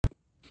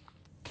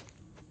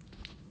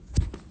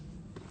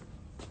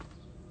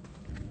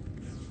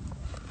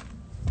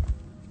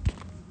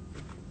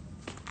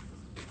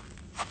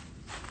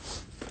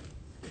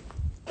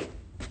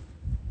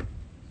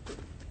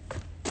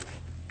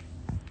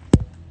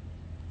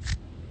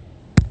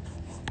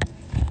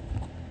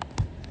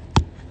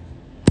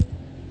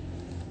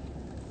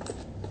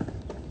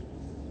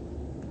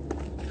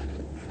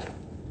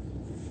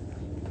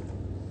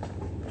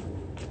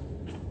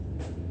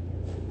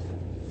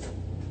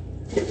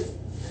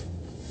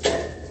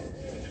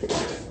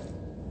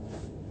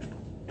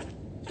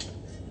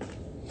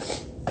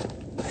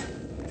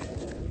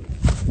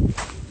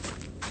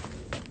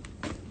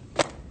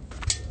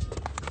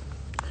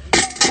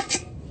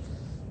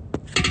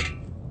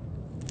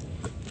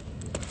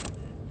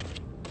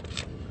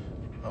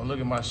Oh, look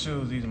at my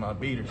shoes. These are my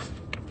beaters.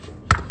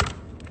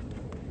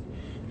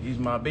 These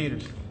are my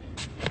beaters.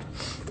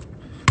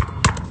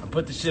 I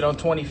put the shit on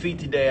 20 feet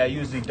today. I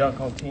usually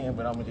dunk on 10,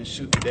 but I'm gonna just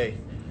shoot today.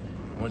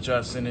 I want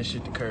y'all to send this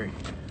shit to Curry.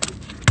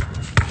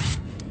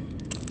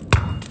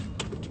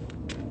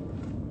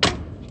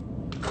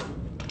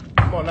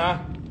 Come on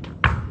now.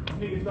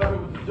 Niggas thought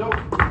it was a joke.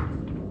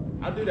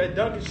 I do that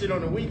dunking shit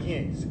on the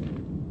weekends.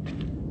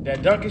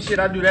 That dunking shit,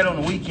 I do that on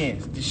the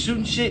weekends. The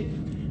shooting shit,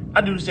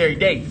 I do this every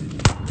day.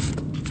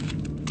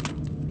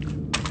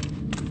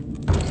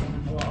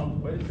 Hold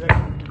on, wait a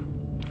second.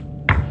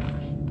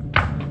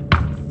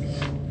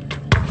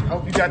 I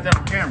hope you got that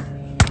on camera.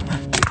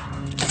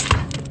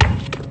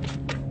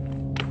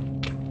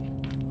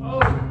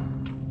 Oh,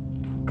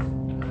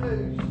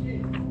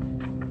 shit.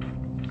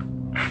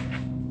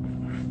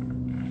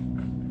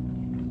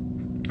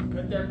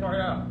 Cut that part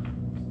out.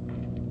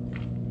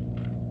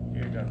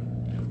 Here you go.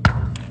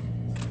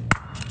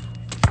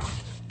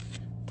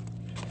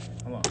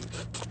 Hold on.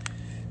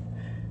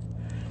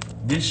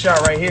 This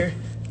shot right here,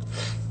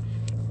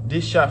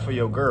 this shot for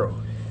your girl.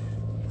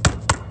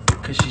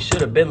 Cause she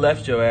should have been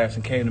left your ass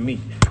and came to me.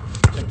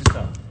 Check this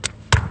out.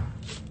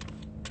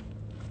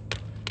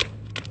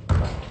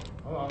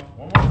 Hold on,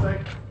 one more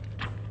second.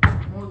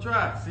 One more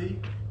try, see?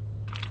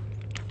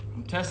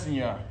 I'm testing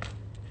y'all.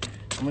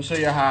 I'm gonna show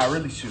y'all how I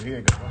really shoot. Here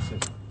it goes, watch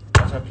this.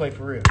 Watch how I play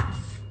for real.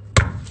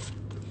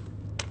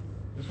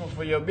 This one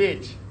for your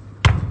bitch.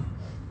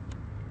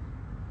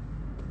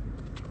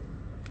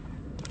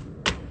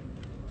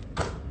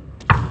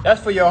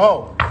 That's for your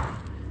hoe.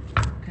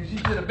 Cause she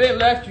should have been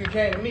left you and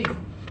came to me.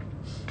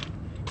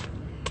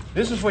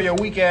 This is for your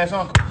weak ass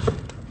uncle.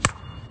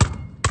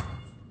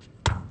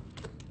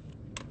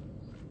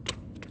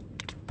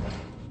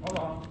 Hold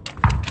on.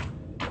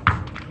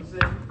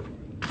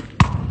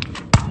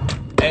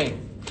 Hey,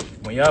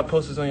 when y'all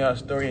post this on y'all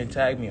story and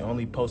tag me,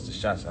 only post the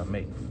shots I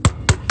make.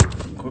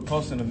 Quit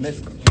posting the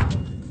misses.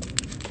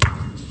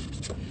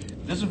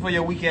 This is for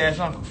your weak ass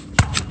uncle.